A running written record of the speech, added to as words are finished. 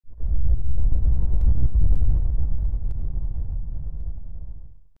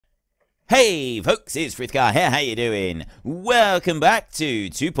Hey folks, it's Frithgar here, how you doing? Welcome back to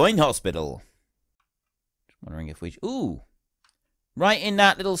 2 Point Hospital. Just wondering if we... Ooh! Right in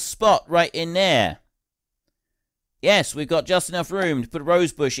that little spot, right in there. Yes, we've got just enough room to put a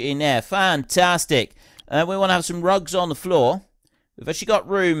rose bush in there. Fantastic. We want to have some rugs on the floor. We've actually got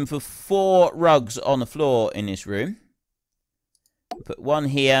room for 4 rugs on the floor in this room. Put one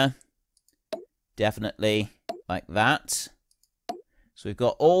here. Definitely like that. So we've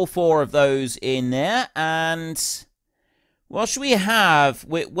got all 4 of those in there, and what should we have?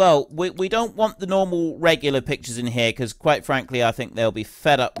 We don't want the normal regular pictures in here, because quite frankly, I think they'll be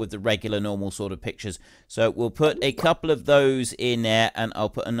fed up with the regular normal sort of pictures. So we'll put a couple of those in there, and I'll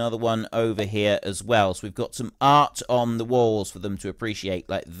put another one over here as well. So we've got some art on the walls for them to appreciate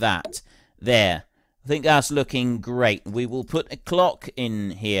like that. There. I think that's looking great. We will put a clock in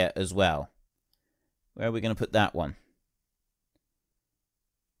here as well. Where are we going to put that one?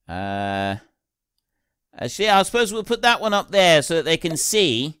 Actually, I suppose we'll put that one up there so that they can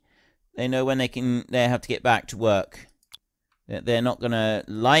see. They know when they have to get back to work. They're not gonna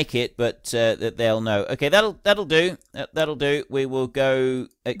like it, but that they'll know. Okay, that'll do. That'll do. We will go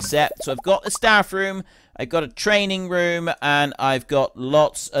accept. So I've got the staff room, I've got a training room, and I've got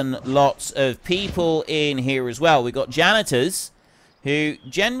lots and lots of people in here as well. We've got janitors who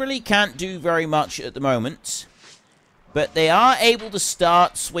generally can't do very much at the moment. But they are able to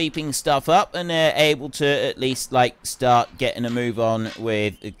start sweeping stuff up, and they're able to at least, like, start getting a move on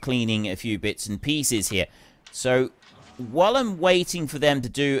with cleaning a few bits and pieces here. So, while I'm waiting for them to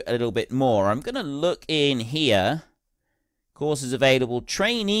do a little bit more, I'm going to look in here. Courses available.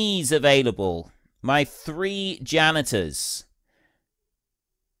 Trainees available. My 3 janitors.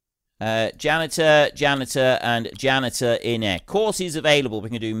 Janitor, and janitor in there. Courses available. We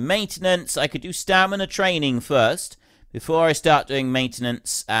can do maintenance. I could do stamina training first, before I start doing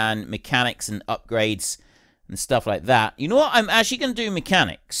maintenance and mechanics and upgrades and stuff like that. You know what? I'm actually going to do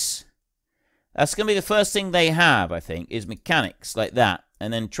mechanics. That's going to be the first thing they have, I think, is mechanics like that.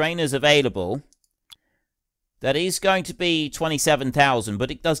 And then trainers available. That is going to be 27,000,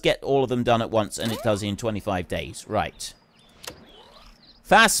 but it does get all of them done at once, and it does in 25 days. Right.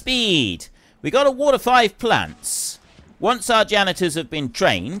 Fast speed. We got to water 5 plants. Once our janitors have been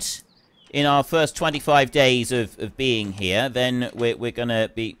trained in our first 25 days of being here, then we're going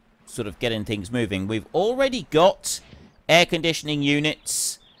to be sort of getting things moving. We've already got air conditioning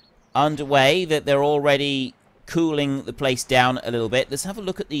units underway, that they're already cooling the place down a little bit. Let's have a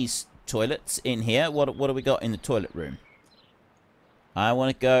look at these toilets in here. What have we got in the toilet room? I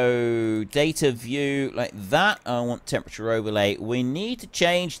want to go data view like that. I want temperature overlay. We need to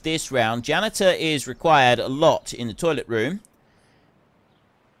change this round. Janitor is required a lot in the toilet room.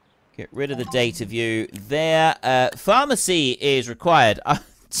 Get rid of the data view there. Pharmacy is required.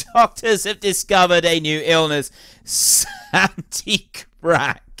 Doctors have discovered a new illness. Sandy-crack.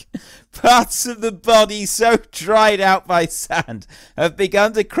 Parts of the body so dried out by sand have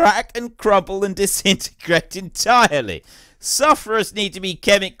begun to crack and crumble and disintegrate entirely. Sufferers need to be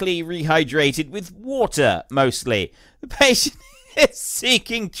chemically rehydrated with water, mostly. The patient is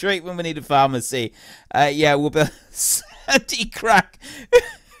seeking treatment. We need a pharmacy. Yeah, we'll be... Sandy-crack.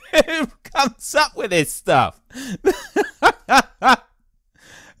 Who comes up with this stuff?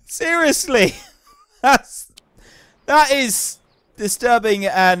 Seriously, that is disturbing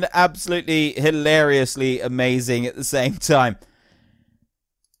and absolutely hilariously amazing at the same time.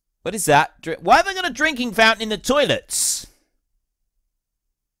 What is that? Why have I got a drinking fountain in the toilets?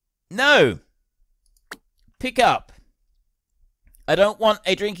 No. Pick up. I don't want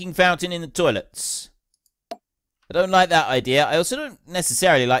a drinking fountain in the toilets. I don't like that idea. I also don't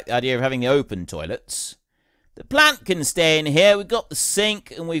necessarily like the idea of having the open toilets. The plant can stay in here. We've got the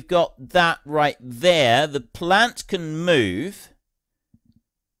sink, and we've got that right there. The plant can move.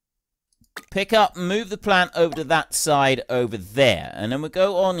 Pick up, move the plant over to that side over there. And then we'll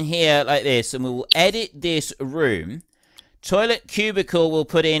go on here like this, and we will edit this room. Toilet cubicle, we'll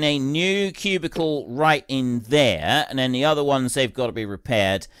put in a new cubicle right in there. And then the other ones, they've got to be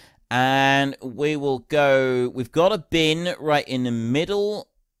repaired. And we will go... We've got a bin right in the middle.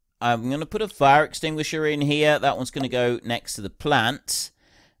 I'm going to put a fire extinguisher in here. That one's going to go next to the plant.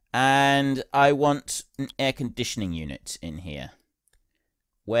 And I want an air conditioning unit in here.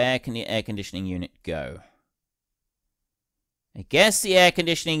 Where can the air conditioning unit go? I guess the air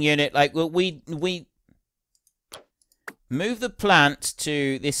conditioning unit... Like, well, we move the plant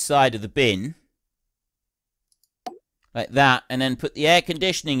to this side of the bin. Like that, and then put the air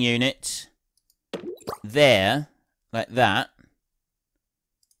conditioning unit there, like that.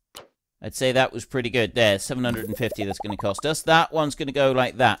 I'd say that was pretty good there. 750 that's going to cost us. That one's going to go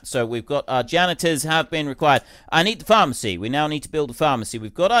like that. So we've got our janitors have been required. I need the pharmacy. We now need to build a pharmacy.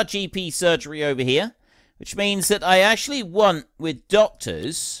 We've got our GP surgery over here, which means that I actually want, with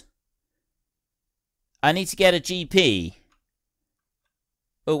doctors, I need to get a GP.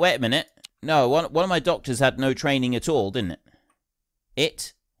 Oh, wait a minute. No, one of my doctors had no training at all, didn't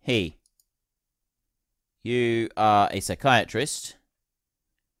it? He. You are a psychiatrist.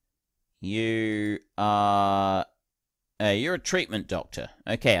 You are... you're a treatment doctor.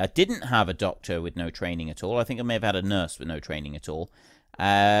 Okay, I didn't have a doctor with no training at all. I think I may have had a nurse with no training at all.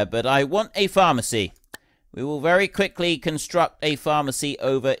 But I want a pharmacy. We will very quickly construct a pharmacy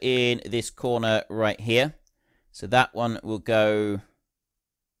over in this corner right here. So that one will go...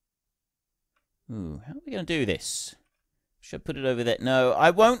 Ooh, how are we going to do this? Should I put it over there? No, I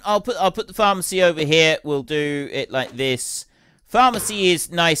won't. I'll put the pharmacy over here. We'll do it like this. Pharmacy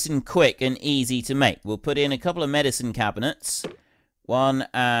is nice and quick and easy to make. We'll put in a couple of medicine cabinets. 1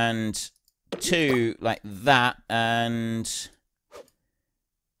 and 2 like that. And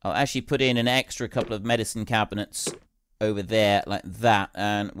I'll actually put in an extra couple of medicine cabinets over there like that.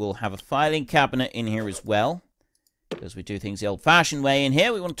 And we'll have a filing cabinet in here as well, because we do things the old-fashioned way in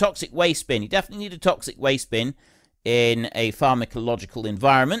here. We want a toxic waste bin. You definitely need a toxic waste bin in a pharmacological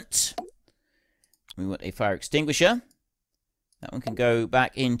environment. We want a fire extinguisher. That one can go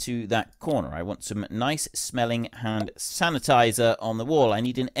back into that corner. I want some nice smelling hand sanitizer on the wall. I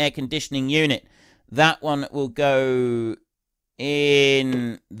need an air conditioning unit. That one will go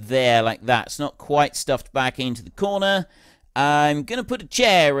in there like that. It's not quite stuffed back into the corner. I'm going to put a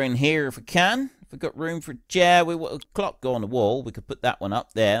chair in here if I can. If we've got room for a chair, we want a clock go on the wall. We could put that one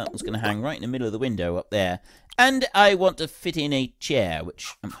up there. That one's going to hang right in the middle of the window up there. And I want to fit in a chair,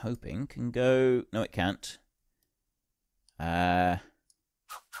 which I'm hoping can go... No, it can't. I'm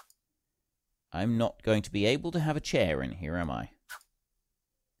not going to be able to have a chair in here, am I?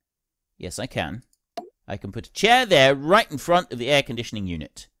 Yes, I can. I can put a chair there right in front of the air conditioning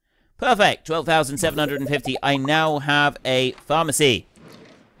unit. Perfect. 12,750. I now have a pharmacy.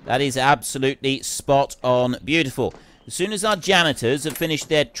 That is absolutely spot on. Beautiful. As soon as our janitors have finished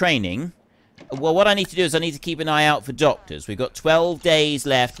their training... Well, what I need to do is I need to keep an eye out for doctors. We've got 12 days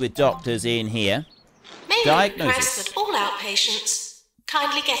left with doctors in here. May I request that all outpatients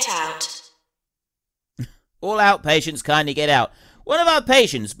kindly get out. All outpatients kindly get out. One of our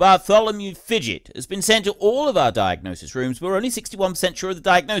patients, Bartholomew Fidget, has been sent to all of our diagnosis rooms. We're only 61% sure of the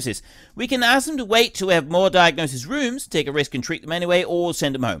diagnosis. We can ask them to wait till we have more diagnosis rooms, take a risk and treat them anyway, or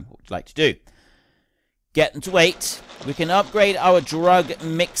send them home. What would you like to do? Get them to wait. We can upgrade our drug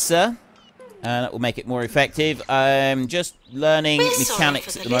mixer, and that will make it more effective. I'm just learning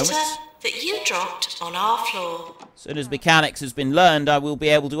mechanics at the moment. That you dropped on our floor. As soon as mechanics has been learned, I will be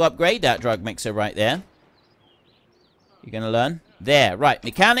able to upgrade that drug mixer right there. You're going to learn? There, right.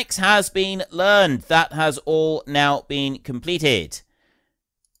 Mechanics has been learned. That has all now been completed.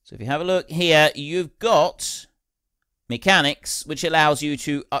 So if you have a look here, you've got mechanics, which allows you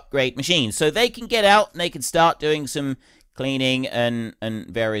to upgrade machines. So they can get out and they can start doing some cleaning and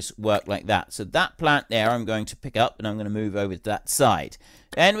various work like that. So that plant there I'm going to pick up and I'm going to move over to that side.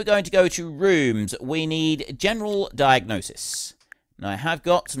 Then we're going to go to rooms. We need general diagnosis. Now I have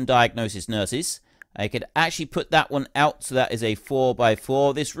got some diagnosis nurses. I could actually put that one out, so that is a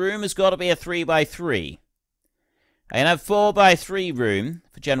 4x4. This room has got to be a 3x3. I can have 4x3 room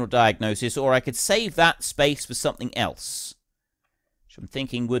for general diagnosis, or I could save that space for something else, which I'm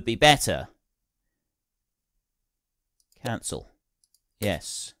thinking would be better. Cancel.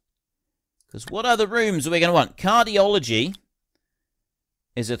 Yes. Because what other rooms are we going to want? Cardiology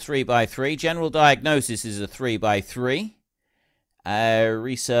is a 3x3. General diagnosis is a 3x3.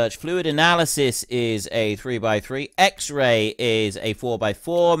 Research fluid analysis is a 3x3. X-ray is a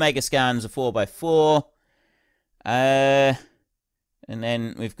 4x4. Megascan's a 4x4. And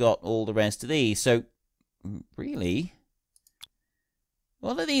then we've got all the rest of these. So, really,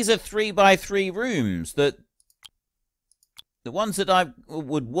 all of these are 3x3 rooms. The ones that I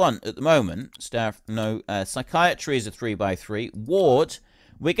would want at the moment, staff, no, psychiatry is a 3x3. Ward,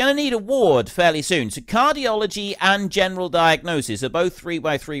 we're going to need a ward fairly soon. So cardiology and general diagnosis are both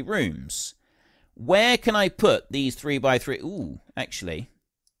 3x3 rooms. Where can I put these 3x3? Ooh, actually,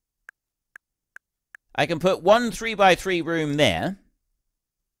 I can put one 3x3 room there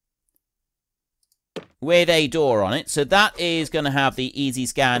with a door on it. So that is going to have the easy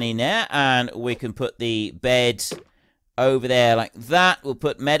scan in there, and we can put the bed over there like that. We'll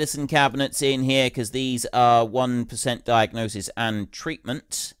put medicine cabinets in here because these are 1% diagnosis and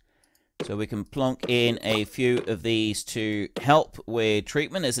treatment. So we can plonk in a few of these to help with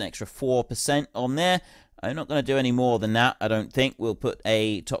treatment. There's an extra 4% on there. I'm not going to do any more than that, I don't think. We'll put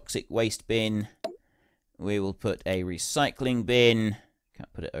a toxic waste bin. We will put a recycling bin.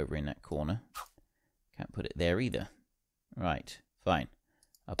 Can't put it over in that corner. Can't put it there either. Right, fine.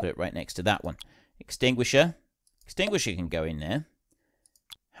 I'll put it right next to that one. Extinguisher. Extinguisher can go in there.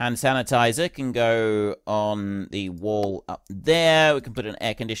 Hand sanitizer can go on the wall up there. We can put an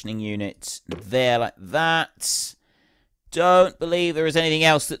air conditioning unit there like that. Don't believe there is anything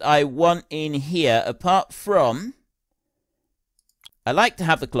else that I want in here apart from... I like to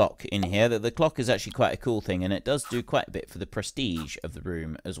have the clock in here. The clock is actually quite a cool thing, and it does do quite a bit for the prestige of the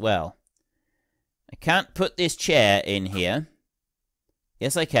room as well. I can't put this chair in here.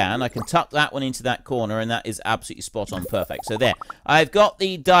 Yes, I can. I can tuck that one into that corner, and that is absolutely spot on perfect. So there. I've got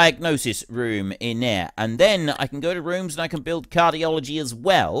the diagnosis room in there. And then I can go to rooms and I can build cardiology as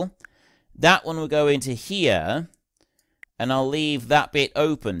well. That one will go into here. And I'll leave that bit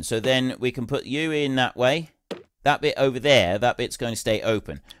open. So then we can put you in that way. That bit over there, that bit's going to stay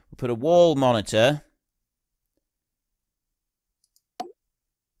open. We'll put a wall monitor.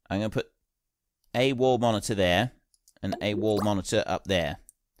 I'm going to put a wall monitor there. And a wall monitor up there.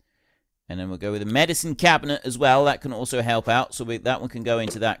 And then we'll go with a medicine cabinet as well. That can also help out. So that one can go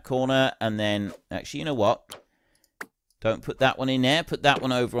into that corner. And then, actually, you know what? Don't put that one in there. Put that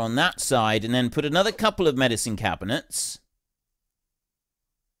one over on that side. And then put another couple of medicine cabinets.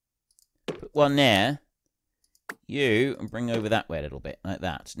 Put one there. You, and bring over that way a little bit. Like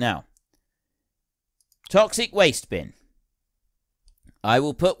that. Now, toxic waste bin. I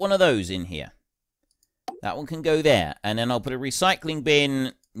will put one of those in here. That one can go there. And then I'll put a recycling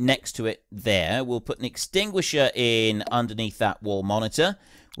bin next to it there. We'll put an extinguisher in underneath that wall monitor.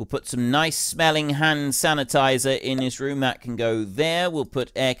 We'll put some nice smelling hand sanitizer in this room. That can go there. We'll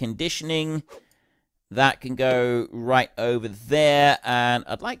put air conditioning. That can go right over there. And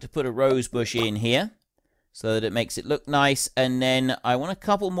I'd like to put a rose bush in here so that it makes it look nice. And then I want a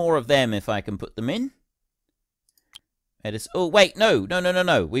couple more of them if I can put them in. Oh, wait, no.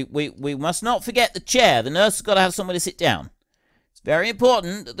 We must not forget the chair. The nurse has got to have somewhere to sit down. It's very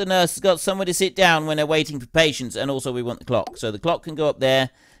important that the nurse has got somewhere to sit down when they're waiting for patients, and also we want the clock. So the clock can go up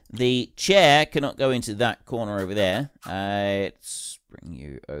there. The chair cannot go into that corner over there. Let's bring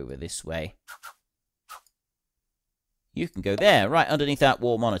you over this way. You can go there, right underneath that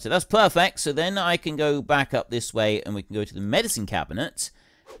wall monitor. That's perfect. So then I can go back up this way, and we can go to the medicine cabinet.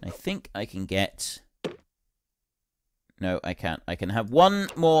 I think I can get... No, I can't. I can have one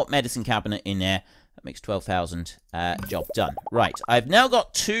more medicine cabinet in there. That makes 12,000. Job done. Right. I've now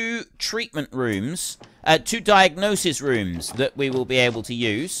got 2 treatment rooms. 2 diagnosis rooms that we will be able to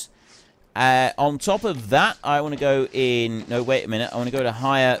use. On top of that, I want to go in... No, wait a minute. I want to go to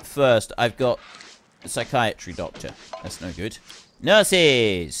higher first. I've got a psychiatry doctor. That's no good.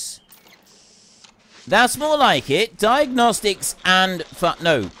 Nurses! That's more like it. Diagnostics and...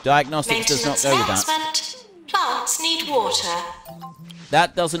 No, diagnostics does not go with that. Plants need water.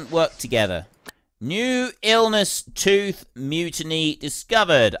 That doesn't work together. New illness, tooth mutiny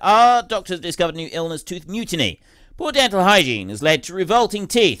discovered. Our doctors discovered new illness, tooth mutiny. Poor dental hygiene has led to revolting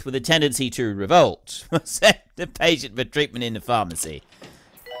teeth with a tendency to revolt. Send the patient for treatment in the pharmacy.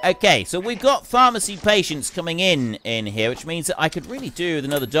 Okay, so we've got pharmacy patients coming in here, which means that I could really do with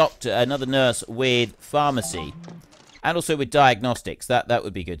another nurse with pharmacy. And also with diagnostics. That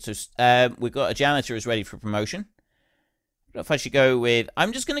would be good. So we've got a janitor who's ready for promotion. I don't know if I should go with...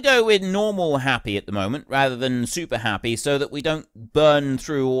 I'm just going to go with normal happy at the moment, rather than super happy, so that we don't burn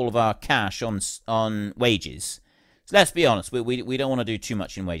through all of our cash on wages. So let's be honest, we don't want to do too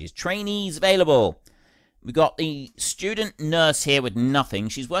much in wages. Trainees available. We've got the student nurse here with nothing.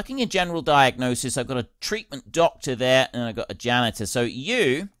 She's working in general diagnosis. I've got a treatment doctor there, and I've got a janitor. So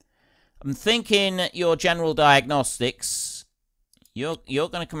you... I'm thinking your general diagnostics, you're going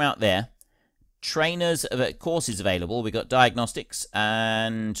to come out there. Trainers, courses available. We've got diagnostics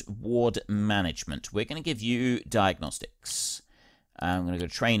and ward management. We're going to give you diagnostics. I'm going to go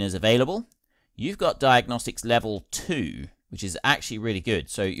trainers available. You've got diagnostics level 2, which is actually really good.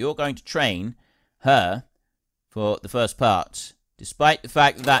 So you're going to train her for the first part, despite the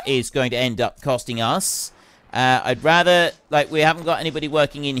fact that that is going to end up costing us. I'd rather, we haven't got anybody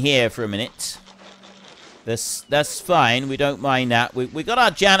working in here for a minute. That's fine. We don't mind that. We got our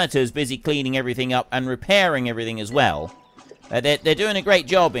janitors busy cleaning everything up and repairing everything as well. They're doing a great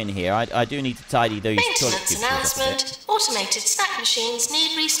job in here. I do need to tidy those toilet Maintenance announcement. Automated snack machines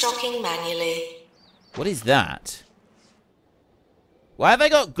need restocking manually. What is that? Why have I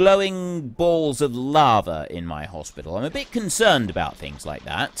got glowing balls of lava in my hospital? I'm a bit concerned about things like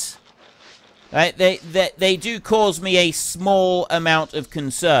that. Right? They do cause me a small amount of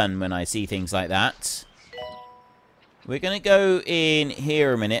concern when I see things like that. We're going to go in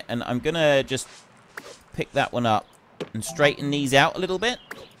here a minute, and I'm going to just pick that one up and straighten these out a little bit.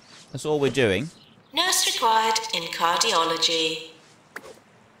 That's all we're doing. Nurse required in cardiology.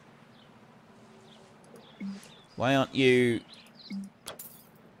 Why aren't you...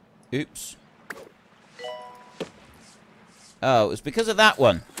 Oops. Oh, it's because of that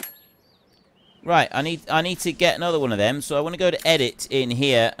one. Right, I need to get another one of them, so I want to go to edit in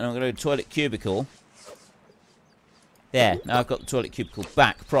here, and I'm going to go to toilet cubicle. There, now I've got the toilet cubicle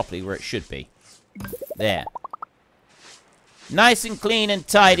back properly where it should be. There. Nice and clean and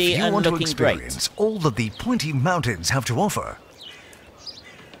tidy and looking great. If you want to experience all that the pointy mountains have to offer,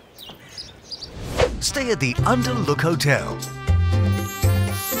 stay at the Underlook Hotel.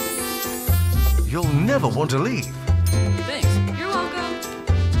 You'll never want to leave. Thanks. You're welcome.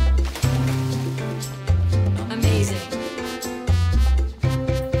 Amazing.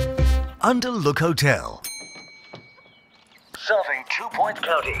 Underlook Hotel. Serving 2 Point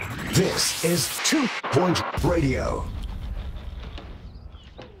County. This is 2 Point Radio.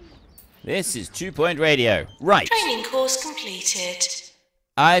 This is 2 Point Radio. Right. Training course completed.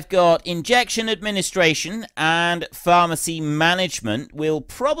 I've got injection administration and pharmacy management. We'll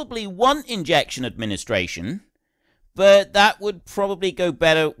probably want injection administration, but that would probably go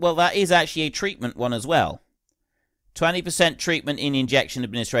better. Well, that is actually a treatment one as well. 20% treatment in injection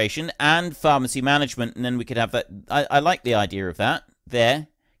administration and pharmacy management, and then we could have that. I like the idea of that. There.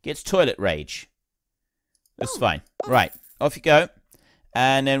 Gets toilet rage. That's fine. Right. Off you go.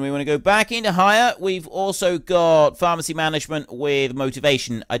 And then we want to go back into hire. We've also got pharmacy management with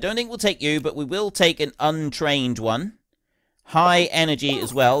motivation. I don't think we'll take you, but we will take an untrained one. High energy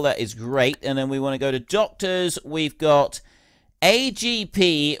as well. That is great. And then we want to go to doctors. We've got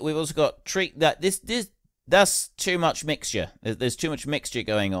AGP. We've also got treat that that's too much mixture. There's too much mixture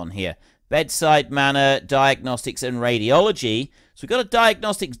going on here. Bedside manner, diagnostics, and radiology. So we've got a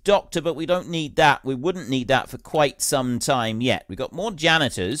diagnostics doctor, but we don't need that. We wouldn't need that for quite some time yet. We've got more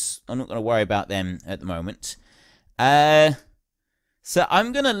janitors. I'm not going to worry about them at the moment. So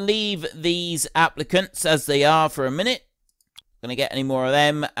I'm going to leave these applicants as they are for a minute. Not going to get any more of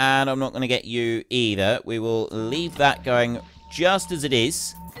them, and I'm not going to get you either. We will leave that going just as it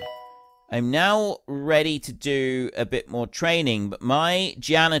is. I'm now ready to do a bit more training, but my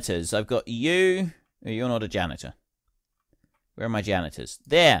janitors, I've got you. Oh, you're not a janitor. Where are my janitors?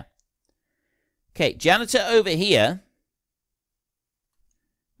 There. Okay, janitor over here.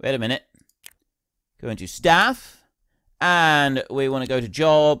 Wait a minute. Go into staff. And we want to go to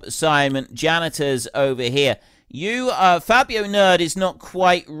job, assignment, janitors over here. You, Fabio Nerd is not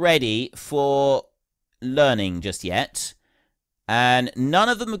quite ready for learning just yet. And none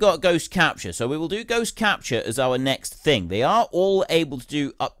of them have got ghost capture, so we will do ghost capture as our next thing. They are all able to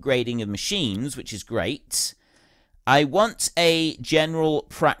do upgrading of machines, which is great. I want a general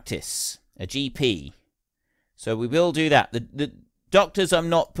practice, a GP. So we will do that. The doctors, I'm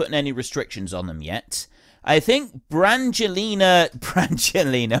not putting any restrictions on them yet. I think Brangelina,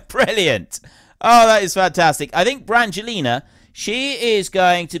 brilliant. Oh, that is fantastic. I think Brangelina, she is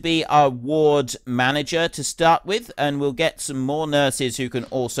going to be our ward manager to start with, and we'll get some more nurses who can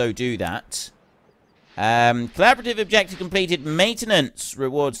also do that. Collaborative objective completed. Maintenance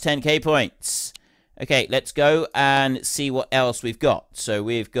rewards 10k points. Okay, let's go and see what else we've got. So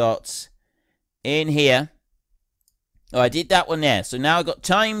we've got in here. Oh, I did that one there. So now I've got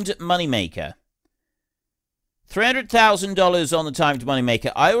timed moneymaker. $300,000 on the timed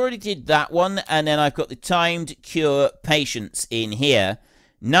moneymaker. I already did that one, and then I've got the timed cure patients in here.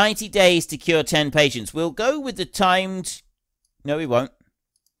 90 days to cure 10 patients. We'll go with the timed... No, we won't.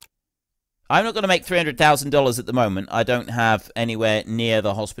 I'm not going to make $300,000 at the moment. I don't have anywhere near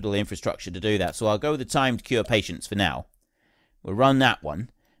the hospital infrastructure to do that, so I'll go with the timed cure patients for now. We'll run that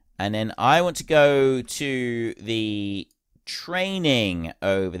one. And then I want to go to the training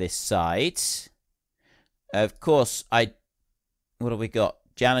over this side. Of course, what have we got?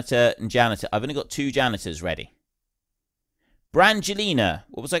 Janitor and janitor. I've only got 2 janitors ready. Brangelina.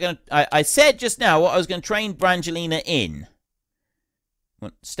 What was I going to... I said just now what I was going to train Brangelina in.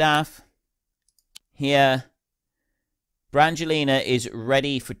 Staff. Here. Brangelina is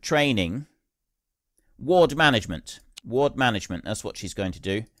ready for training. Ward management. Ward management. That's what she's going to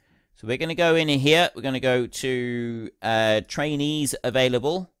do. So we're going to go in here. We're going to go to trainees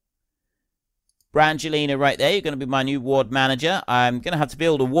available. Brangelina right there, you're going to be my new ward manager. I'm going to have to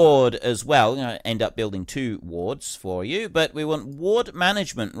build a ward as well. I'm going to end up building 2 wards for you, but we want ward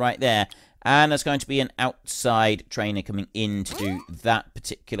management right there. And there's going to be an outside trainer coming in to do that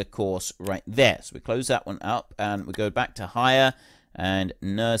particular course right there. So we close that one up and we go back to hire and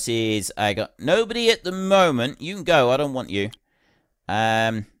nurses. I got nobody at the moment. You can go. I don't want you.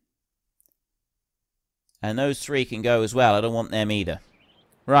 And those 3 can go as well. I don't want them either.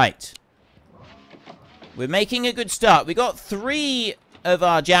 Right. We're making a good start. We got 3 of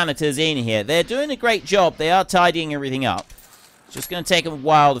our janitors in here. They're doing a great job. They are tidying everything up. It's just going to take them a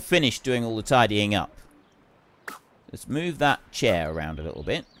while to finish doing all the tidying up. Let's move that chair around a little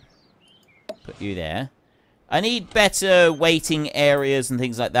bit. Put you there. I need better waiting areas and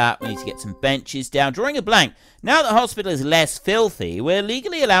things like that. We need to get some benches down. Drawing a blank. Now the hospital is less filthy, we're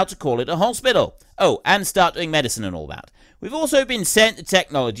legally allowed to call it a hospital. Oh, and start doing medicine and all that. We've also been sent the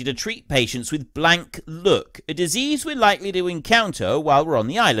technology to treat patients with blank look, a disease we're likely to encounter while we're on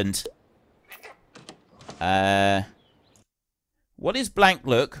the island. What is blank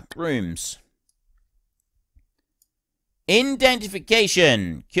look? Rooms.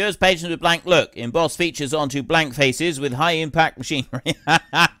 Indentification. Cures patients with blank look. Emboss features onto blank faces with high-impact machinery.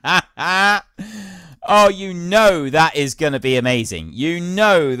 Oh, you know that is going to be amazing. You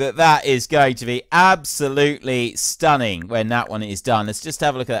know that that is going to be absolutely stunning when that one is done. Let's just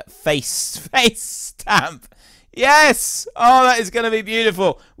have a look at that face stamp. Yes! Oh, that is going to be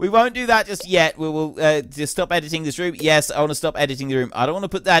beautiful. We won't do that just yet. We will just stop editing this room. Yes, I want to stop editing the room. I don't want to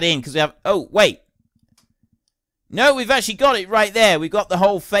put that in because we have... Oh, wait. No, we've actually got it right there. We've got the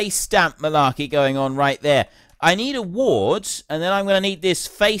whole face stamp malarkey going on right there. I need a ward, and then I'm going to need this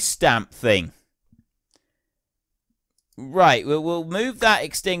face stamp thing. Right, we'll move that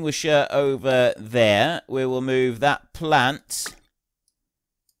extinguisher over there. We will move that plant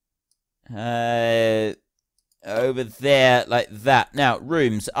over there like that. Now,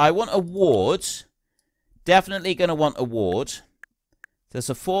 rooms. I want a ward. Definitely going to want a ward. There's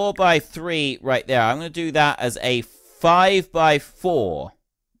a 4x3 right there. I'm going to do that as a 5x4.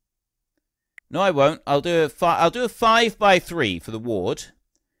 No, I won't. I'll do a 5x3 for the ward.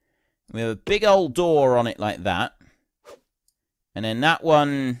 We have a big old door on it like that. And then that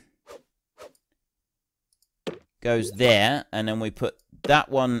one goes there. And then we put that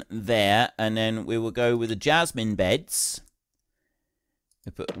one there. And then we will go with the jasmine beds.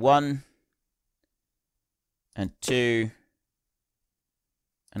 We put 1 and 2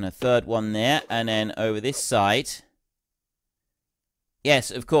 and a 3rd one there. And then over this side.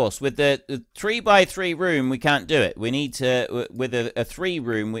 Yes, of course. With the 3x3 room, we can't do it. We need to... With a 3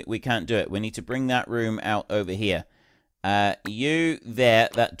 room, we can't do it. We need to bring that room out over here. You there,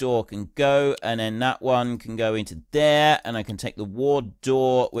 that door can go, and then that one can go into there, and I can take the ward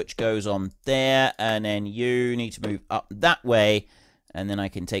door, which goes on there, and then you need to move up that way, and then I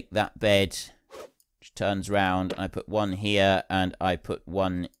can take that bed, which turns round, and I put 1 here, and I put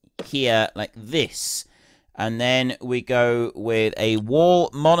 1 here, like this. And then we go with a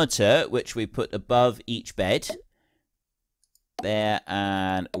wall monitor, which we put above each bed. There,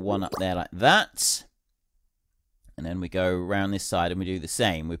 and 1 up there like that. And then we go around this side and we do the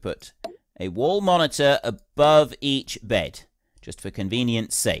same. We put a wall monitor above each bed, just for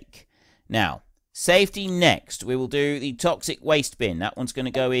convenience sake. Now, safety next. We will do the toxic waste bin. That one's going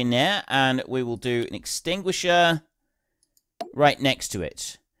to go in there. And we will do an extinguisher right next to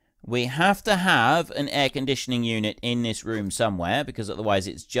it. We have to have an air conditioning unit in this room somewhere, because otherwise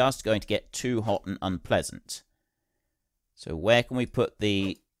it's just going to get too hot and unpleasant. So where can we put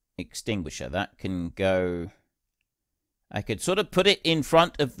the extinguisher? That can go... I could sort of put it in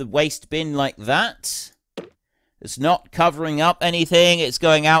front of the waste bin like that. It's not covering up anything. It's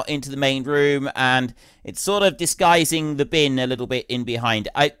going out into the main room, and it's sort of disguising the bin a little bit in behind.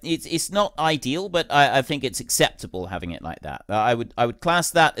 It's not ideal, but I think it's acceptable having it like that. I would class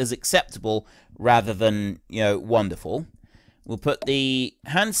that as acceptable rather than, you know, wonderful. We'll put the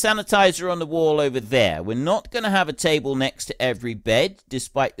hand sanitizer on the wall over there. We're not going to have a table next to every bed,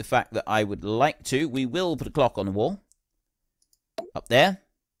 despite the fact that I would like to. We will put a clock on the wall. Up there.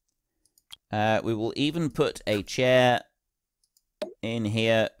 We will even put a chair in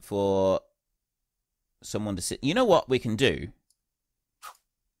here for someone to sit. You know what we can do?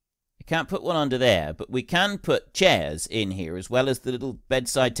 I can't put one under there, but we can put chairs in here as well as the little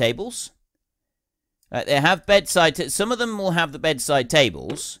bedside tables. They have bedside... Some of them will have the bedside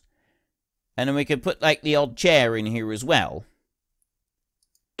tables. And then we can put, like, the odd chair in here as well.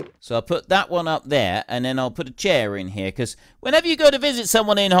 So I'll put that one up there, and then I'll put a chair in here, because whenever you go to visit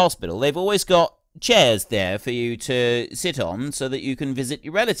someone in hospital, they've always got chairs there for you to sit on so that you can visit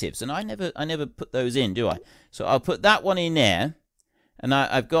your relatives. And I never put those in, do I? So I'll put that one in there, and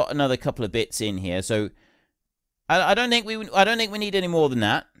I've got another couple of bits in here. So I don't think we need any more than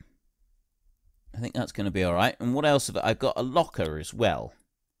that. think that's going to be all right. And what else have I? I've got a locker as well.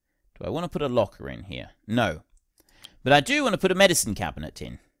 Do I want to put a locker in here? No. But I do want to put a medicine cabinet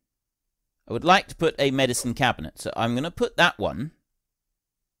in. I would like to put a medicine cabinet. So I'm going to put that one.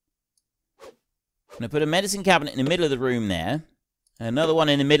 I'm going to put a medicine cabinet in the middle of the room there. And another one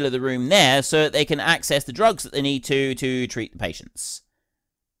in the middle of the room there so that they can access the drugs that they need to treat the patients.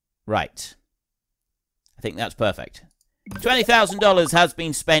 Right. I think that's perfect. $20,000 has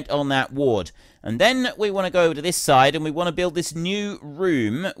been spent on that ward. And then we want to go over to this side and we want to build this new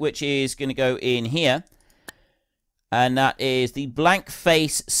room, which is going to go in here. And that is the blank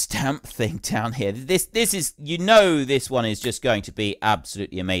face stamp thing down here. This is, you know, this one is just going to be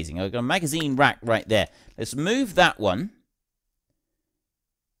absolutely amazing. I've got a magazine rack right there. Let's move that one.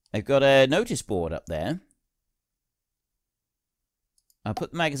 I've got a notice board up there. I'll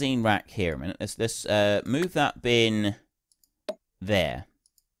put the magazine rack here a minute. Let's move that bin there.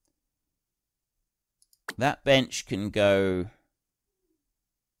 That bench can go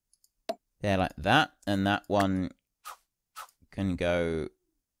there like that, and that one can go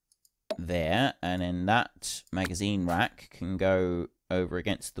there, and then that magazine rack can go over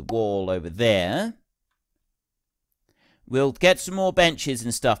against the wall over there. We'll get some more benches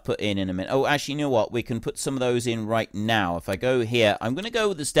and stuff put in a minute. Oh, actually, you know what? We can put some of those in right now. If I go here, I'm going to go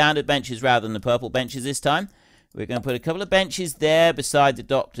with the standard benches rather than the purple benches this time. We're going to put a couple of benches there beside the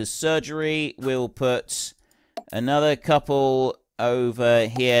doctor's surgery. We'll put another couple over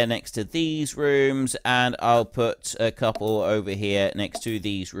here next to these rooms, and I'll put a couple over here next to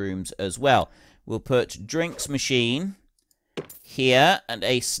these rooms as well. We'll put drinks machine here and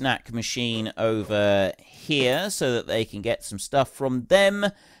a snack machine over here so that they can get some stuff from them,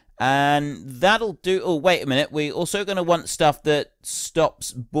 and that'll do. Oh, wait a minute, we're also going to want stuff that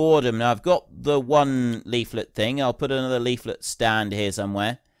stops boredom. Now, I've got the one leaflet thing. I'll put another leaflet stand here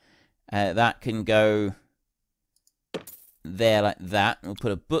somewhere. That can go there like that. We'll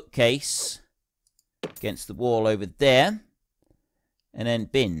put a bookcase against the wall over there, and then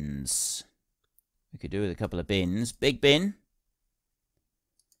bins. We could do with a couple of bins. Big bin.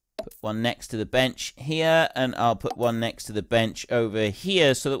 Put one next to the bench here, and I'll put one next to the bench over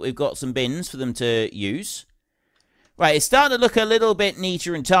here so that we've got some bins for them to use. Right, it's starting to look a little bit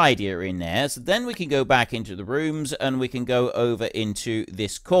neater and tidier in there, so then we can go back into the rooms and we can go over into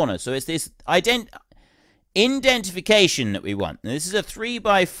this corner. So it's this indentification that we want. Now, this is a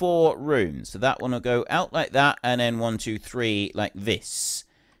 3x4 room, so that one will go out like that, and then 1, 2, 3 like this.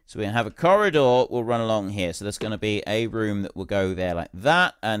 So we're going to have a corridor will run along here. So there's going to be a room that will go there like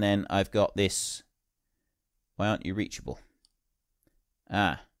that. And then I've got this. Why aren't you reachable?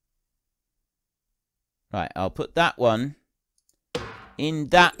 Ah. Right, I'll put that one in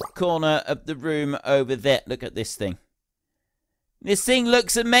that corner of the room over there. Look at this thing. This thing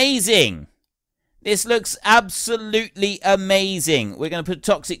looks amazing. This looks absolutely amazing. We're going to put a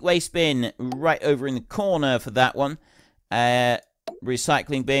toxic waste bin right over in the corner for that one.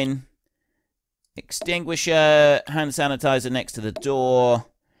 Recycling bin, extinguisher, hand sanitizer next to the door,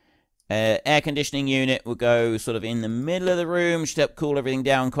 air conditioning unit will go sort of in the middle of the room, should help cool everything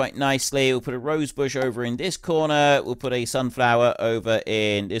down quite nicely. We'll put a rose bush over in this corner, we'll put a sunflower over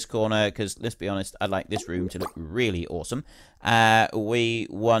in this corner, because let's be honest, I'd like this room to look really awesome. We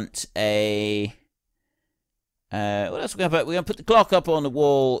want a... what else are we going to put? We're going to put the clock up on the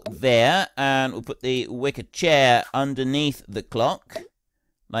wall there, and we'll put the wicker chair underneath the clock,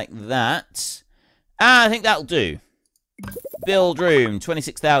 like that. I think that'll do. Build room,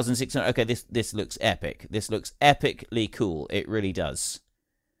 26,600. Okay, this looks epic. This looks epically cool. It really does.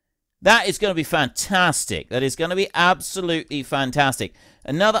 That is going to be fantastic. That is going to be absolutely fantastic.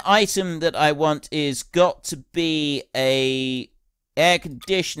 Another item that I want is got to be a air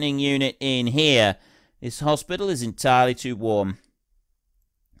conditioning unit in here. This hospital is entirely too warm.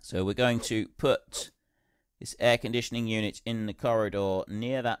 So we're going to put this air conditioning unit in the corridor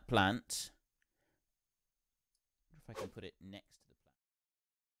near that plant. If I can put it next to the plant.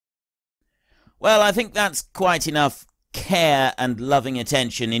 Well, I think that's quite enough care and loving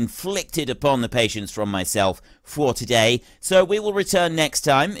attention inflicted upon the patients from myself for today. So we will return next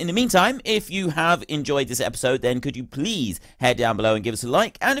time. In the meantime, if you have enjoyed this episode, then could you please head down below and give us a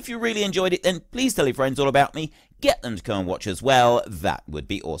like? And if you really enjoyed it, then please tell your friends all about me. Get them to come and watch as well. That would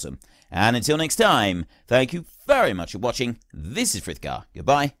be awesome. And until next time, thank you very much for watching. This is Frithgar.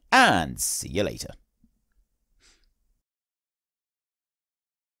 Goodbye, and see you later.